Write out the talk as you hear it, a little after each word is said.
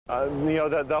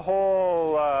The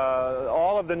whole,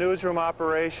 all of the newsroom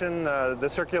operation, the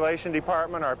circulation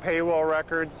department, our payroll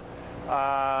records,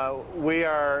 we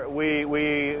are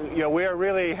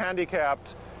really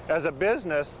handicapped as a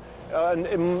business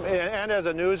and as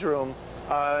a newsroom,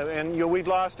 we've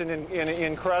lost an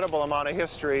incredible amount of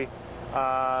history,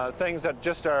 things that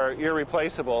just are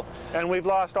irreplaceable, and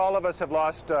all of us have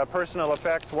lost personal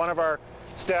effects. One of our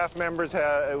staff members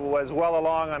was well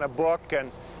along on a book,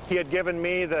 and he had given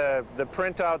me the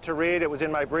printout to read. It was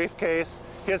in my briefcase.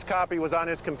 His copy was on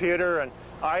his computer, and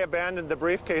I abandoned the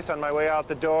briefcase on my way out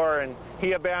the door, and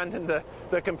he abandoned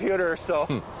the computer,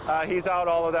 so he's out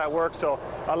all of that work. So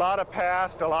a lot of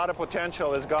past, a lot of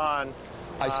potential is gone.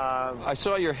 I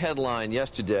saw your headline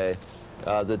yesterday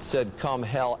that said, "Come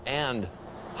hell and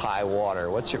high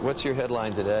water." What's your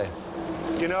headline today?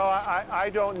 You know, I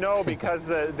don't know, because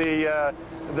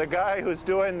the guy who's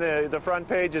doing the front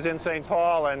page is in St.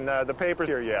 Paul, and the paper's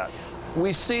here yet.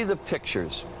 We see the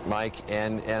pictures, Mike,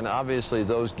 and obviously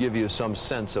those give you some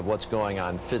sense of what's going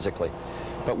on physically,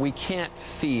 but we can't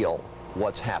feel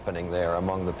what's happening there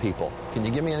among the people. Can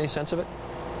you give me any sense of it?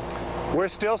 We're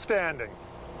still standing.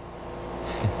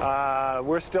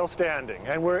 We're still standing,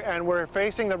 and we're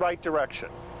facing the right direction.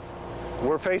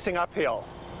 We're facing uphill,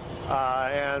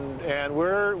 and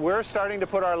we're starting to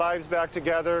put our lives back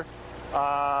together,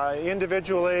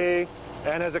 individually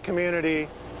and as a community.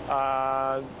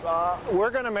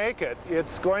 We're going to make it.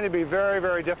 It's going to be very,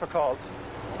 very difficult.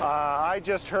 I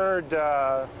just heard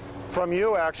from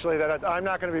you, actually, that I'm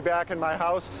not going to be back in my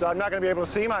house. I'm not going to be able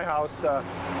to see my house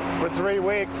for 3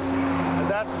 weeks. And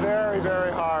that's very,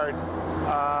 very hard.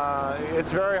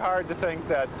 It's very hard to think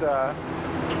that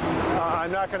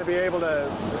I'm not going to be able to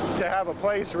have a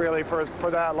place, really,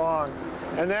 for that long.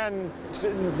 And then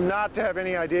not to have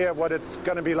any idea of what it's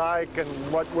going to be like and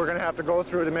what we're going to have to go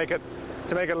through to make it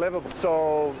livable.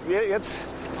 So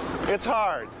it's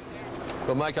hard.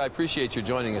 Well, Mike, I appreciate you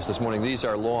joining us this morning. These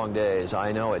are long days.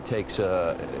 I know it takes,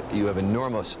 you have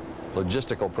enormous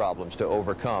logistical problems to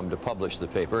overcome to publish the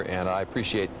paper, and I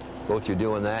appreciate both you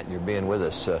doing that and you're being with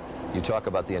us. You talk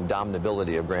about the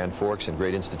indomitability of Grand Forks and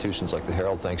great institutions like the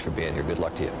Herald. Thanks for being here. Good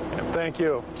luck to you. Thank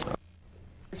you.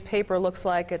 This paper looks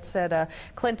like it said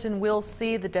Clinton will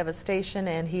see the devastation,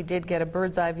 and he did get a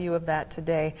bird's eye view of that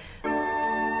today.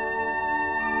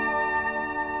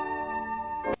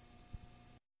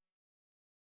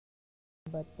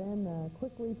 But then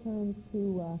quickly turns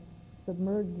to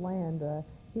submerged land.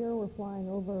 Here we're flying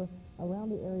over around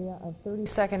the area of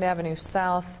 32nd Avenue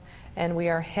South, and we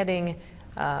are heading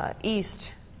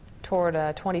east toward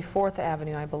 24th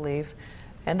Avenue, I believe.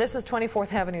 And this is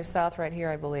 24th Avenue South right here,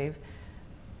 I believe.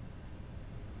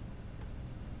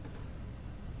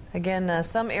 Again,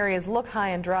 some areas look high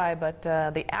and dry, but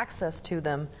the access to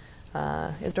them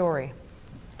is dory.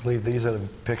 I believe these are the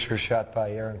pictures shot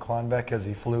by Aaron Quanbeck as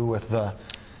he flew with the...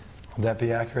 Would that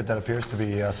be accurate? That appears to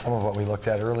be some of what we looked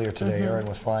at earlier today. Aaron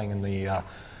was flying in the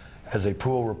as a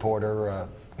pool reporter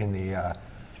in the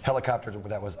helicopter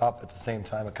that was up at the same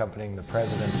time accompanying the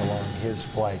president along his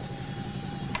flight.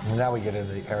 And now we get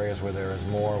into the areas where there is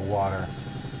more water.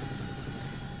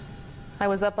 I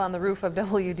was up on the roof of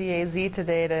WDAZ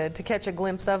today to catch a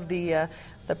glimpse of the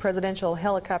presidential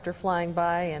helicopter flying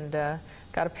by, and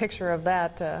got a picture of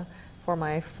that for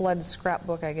my flood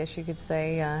scrapbook, I guess you could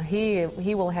say.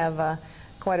 He will have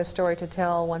quite a story to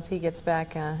tell once he gets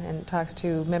back and talks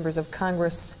to members of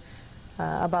Congress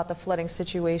about the flooding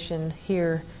situation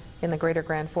here in the greater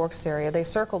Grand Forks area. They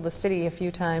circled the city a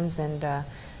few times and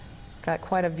got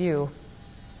quite a view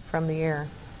from the air.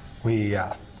 We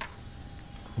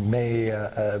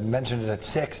mentioned it at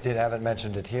 6, haven't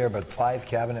mentioned it here, but 5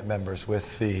 cabinet members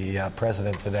with the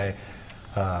president today.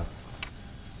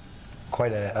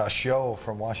 Quite a show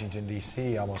from Washington,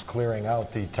 D.C., almost clearing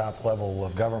out the top level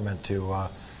of government to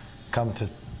come to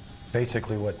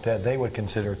basically what they would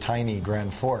consider tiny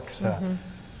Grand Forks.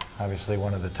 Obviously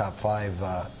one of the top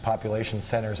 5 population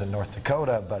centers in North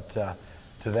Dakota, but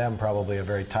to them probably a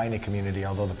very tiny community,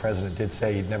 although the president did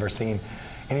say he'd never seen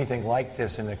anything like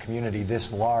this in a community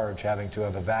this large, having to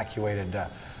have evacuated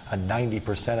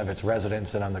 90% of its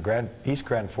residents, and on the East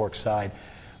Grand Forks side,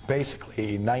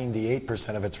 basically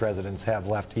 98% of its residents have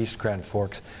left East Grand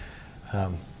Forks.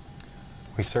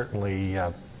 We certainly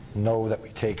know that we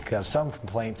take some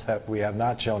complaints that we have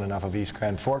not shown enough of East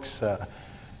Grand Forks,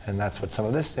 and that's what some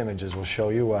of this images will show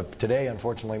you. Today,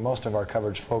 unfortunately, most of our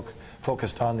coverage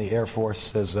focused on the Air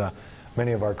Force, as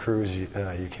many of our crews, you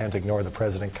can't ignore the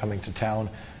president coming to town.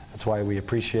 That's why we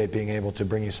appreciate being able to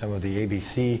bring you some of the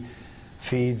ABC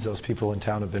feeds. Those people in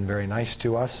town have been very nice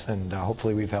to us, and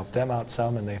hopefully we've helped them out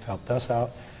some, and they've helped us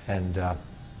out. And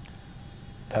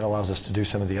that allows us to do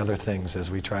some of the other things as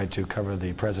we try to cover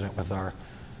the president with our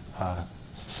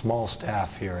small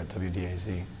staff here at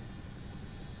WDAZ.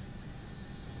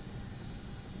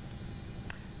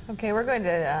 Okay, we're going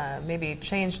to maybe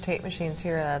change tape machines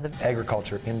here. The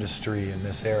agriculture industry in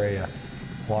this area,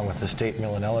 along with the state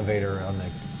mill and elevator on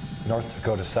the North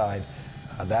Dakota side,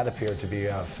 that appeared to be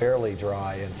fairly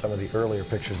dry in some of the earlier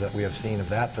pictures that we have seen of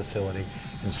that facility,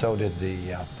 and so did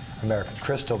the American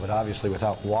Crystal, but obviously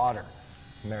without water.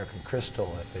 American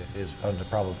Crystal is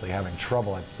probably having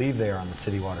trouble. I believe they are on the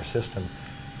city water system.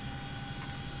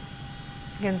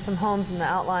 Again, some homes in the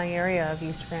outlying area of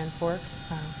East Grand Forks.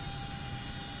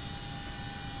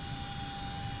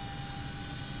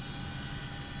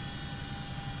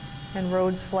 And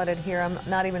roads flooded here. I'm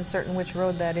not even certain which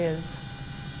road that is.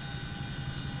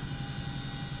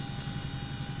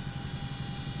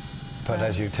 But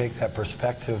as you take that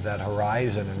perspective, that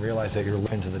horizon, and realize that you're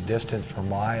looking into the distance for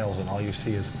miles and all you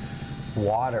see is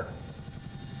water.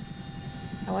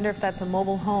 I wonder if that's a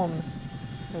mobile home.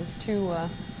 Those two,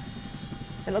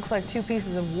 it looks like two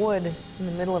pieces of wood in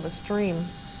the middle of a stream,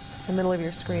 in the middle of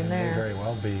your screen there. They may very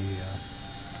well be,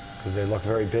 because they look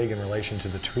very big in relation to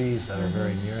the trees that are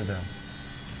very near them.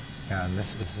 And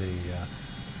this is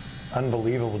the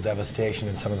unbelievable devastation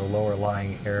in some of the lower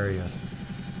lying areas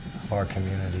of our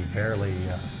community. Barely,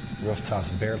 rooftops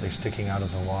barely sticking out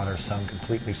of the water, some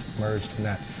completely submerged in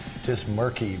that just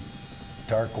murky,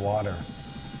 dark water.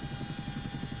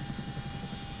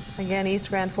 Again, East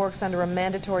Grand Forks under a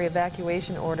mandatory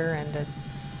evacuation order, and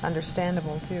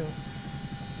understandable too.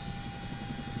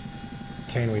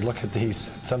 Jane, we look at these,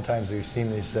 sometimes we've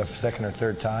seen these the second or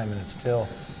third time, and it's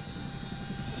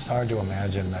hard to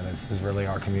imagine that this is really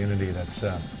our community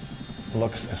that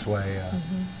looks this way.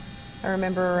 I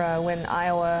remember when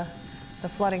the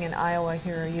flooding in Iowa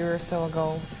here a year or so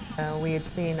ago, we had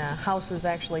seen houses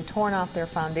actually torn off their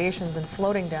foundations and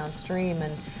floating downstream,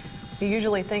 and you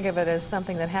usually think of it as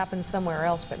something that happens somewhere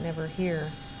else but never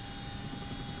here.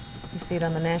 You see it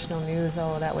on the national news,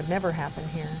 oh, that would never happen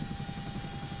here.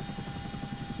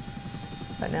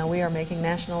 But now we are making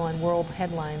national and world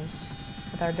headlines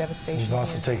with our devastation. We've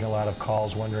also here. taken a lot of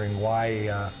calls wondering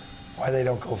why they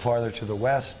don't go farther to the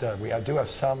west. We do have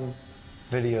some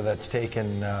video that's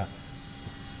taken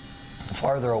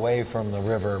farther away from the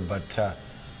river, but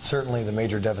certainly the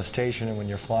major devastation, and when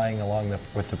you're flying along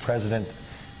with the president,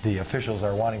 the officials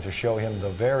are wanting to show him the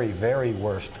very, very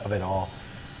worst of it all.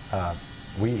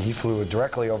 He flew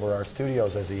directly over our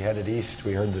studios as he headed east.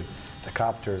 We heard the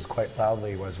copters quite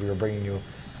loudly as we were bringing you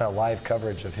live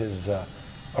coverage of his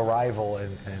arrival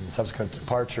and subsequent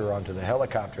departure onto the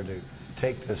helicopter to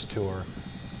take this tour.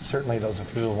 Certainly those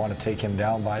officials want to take him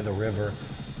down by the river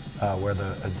where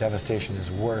the devastation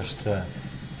is worst.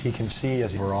 He can see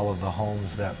as over all of the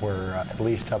homes that were at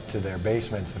least up to their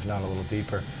basements, if not a little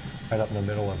deeper, right up in the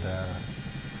middle of their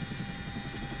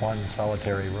one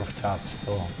solitary rooftop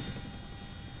still.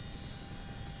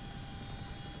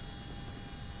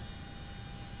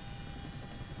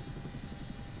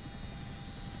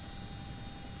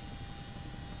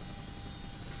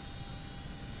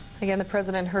 Again, the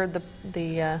president heard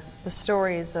the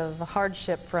stories of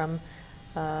hardship from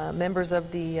members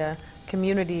of the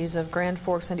communities of Grand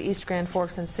Forks and East Grand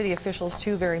Forks and city officials,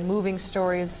 two very moving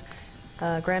stories.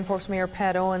 Grand Forks Mayor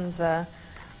Pat Owens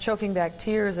choking back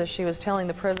tears as she was telling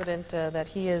the president that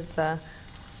he is the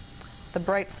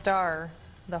bright star,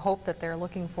 the hope that they're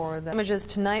looking for. The images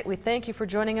tonight, we thank you for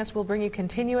joining us. We'll bring you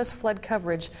continuous flood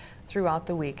coverage throughout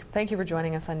the week. Thank you for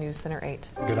joining us on News Center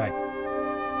 8. Good night.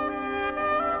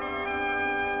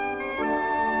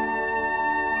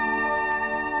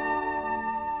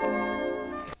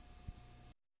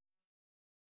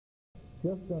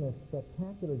 Just done a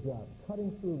spectacular job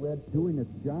cutting through red. Doing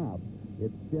its job,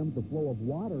 it stemmed the flow of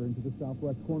water into the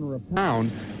southwest corner of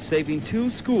town, saving 2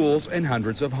 schools and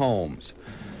hundreds of homes.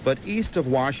 But east of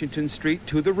Washington Street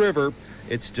to the river,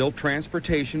 it's still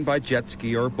transportation by jet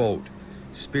ski or boat.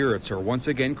 Spirits are once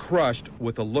again crushed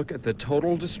with a look at the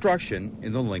total destruction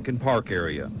in the Lincoln Park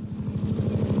area.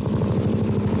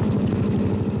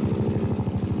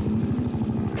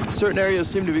 Certain areas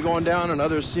seem to be going down and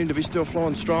others seem to be still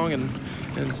flowing strong and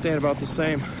staying about the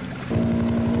same.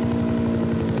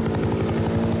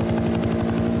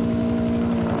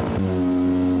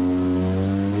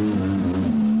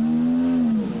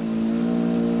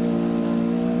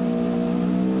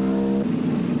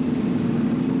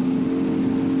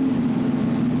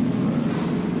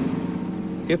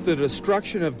 If the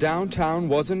destruction of downtown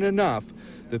wasn't enough,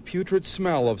 the putrid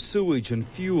smell of sewage and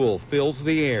fuel fills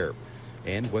the air.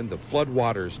 And when the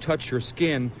floodwaters touch your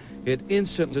skin, it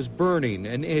instantly is burning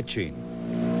and itching.